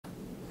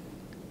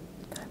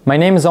My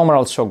name is Omar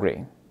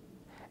Alshogre,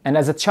 and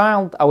as a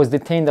child I was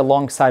detained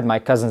alongside my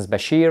cousins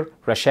Bashir,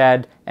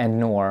 Rashad and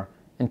Noor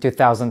in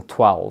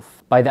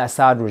 2012 by the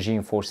Assad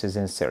regime forces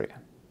in Syria.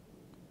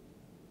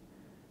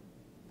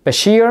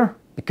 Bashir,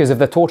 because of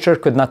the torture,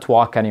 could not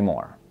walk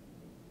anymore.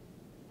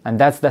 And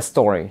that's the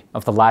story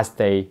of the last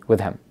day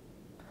with him.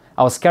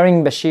 I was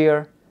carrying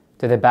Bashir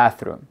to the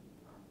bathroom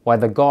while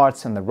the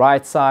guards on the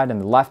right side and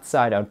the left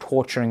side are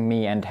torturing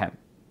me and him.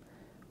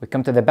 We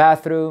come to the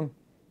bathroom,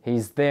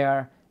 he's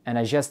there, and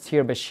I just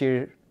hear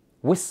Bashir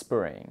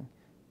whispering,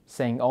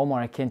 saying, "Omar,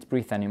 I can't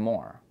breathe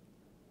anymore."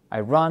 I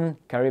run,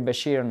 carry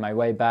Bashir on my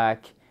way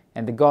back,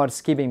 and the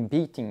guards keep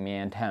beating me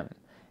and him.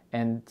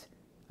 And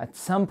at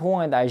some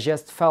point, I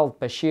just felt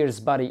Bashir's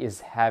body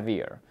is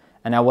heavier,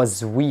 and I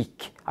was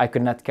weak. I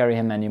could not carry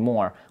him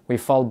anymore. We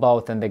fell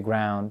both on the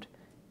ground,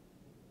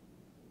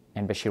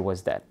 and Bashir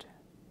was dead.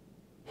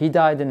 He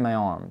died in my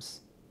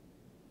arms,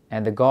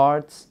 and the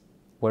guards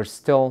were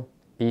still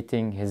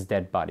beating his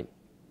dead body.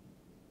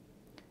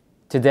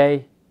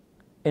 Today,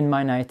 in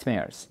my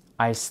nightmares,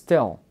 I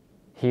still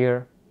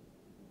hear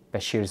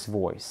Bashir's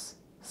voice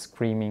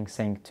screaming,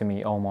 saying to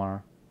me,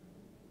 "Omar,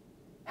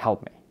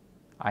 help me."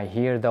 I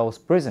hear those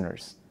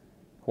prisoners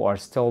who are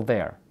still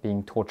there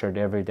being tortured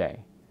every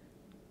day.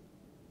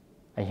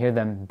 I hear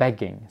them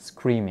begging,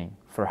 screaming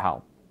for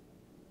help.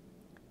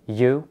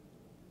 You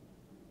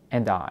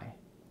and I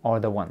are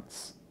the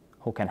ones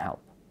who can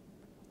help.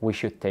 We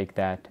should take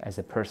that as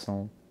a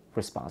personal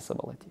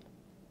responsibility.